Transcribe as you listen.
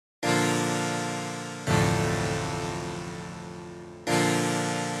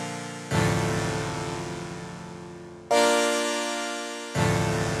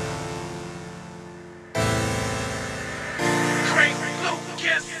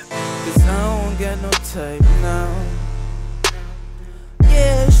got no type now.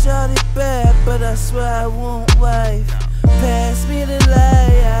 Yeah, shawty bad, but I swear I won't wife. Pass me the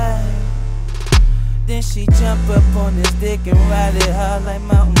light. Then she jump up on his dick and ride it hard like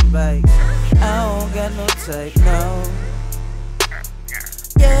mountain bikes. I don't got no type, no.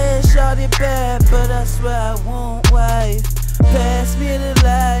 Yeah, shawty bad, but I swear I won't wife. Pass me the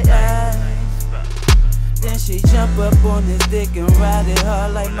light. Then she jump up on his dick and ride it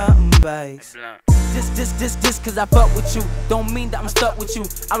hard like mountain bikes. Just cause I fuck with you don't mean that I'm stuck with you.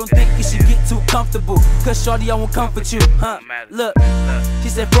 I don't think you should get too comfortable, cause shorty I won't comfort you, huh? Look, she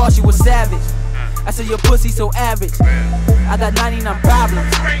said Frosty was savage. I said your pussy so average. I got 99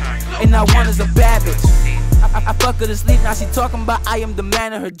 problems, and not one is a bad bitch. I fuck her to sleep, now she talking about I am the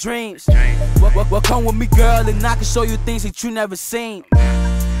man of her dreams. Well, come with me girl and I can show you things that you never seen.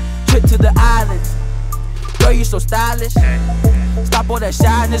 Trip to the islands, girl you so stylish. Stop all that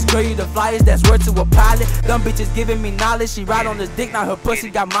shyness, girl you the flyest that's worth to a pilot. Dumb bitches giving me knowledge, she ride on this dick, now her pussy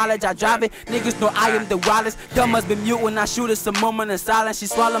got mileage, I drive it. Niggas know I am the wildest. Dumb must be mute when I shoot it, some moment in silence. She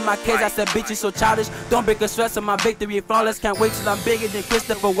swallow my kids, I said bitch you so childish. Don't break a stress on my victory flawless. Can't wait till I'm bigger than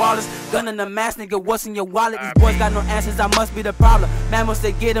Christopher Wallace. Gun in the mask, nigga, what's in your wallet? These boys got no answers, I must be the problem. Man must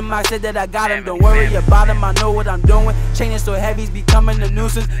they get him, I said that I got him. Don't worry about him, I know what I'm doing. Chain is so heavy, it's becoming a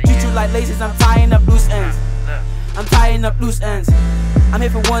nuisance. Treat you like laces, I'm tying up loose ends. I'm tying up loose ends. I'm here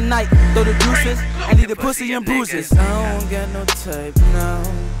for one night, throw the deuces, and leave the pussy and bruises. I don't got no type now.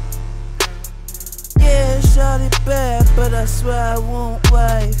 Yeah, shawty bad, but I swear I won't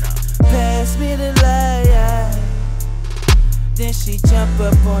wife. Pass me the light. Then she jump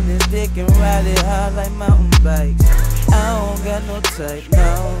up on his dick and ride it hard like mountain bikes. I don't got no type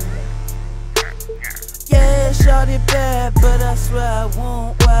now. Yeah, shawty bad, but I swear I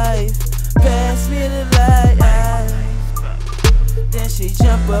won't wife. Pass me the light. Then she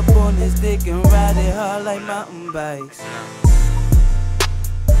jump up on his dick and ride it hard like mountain bikes.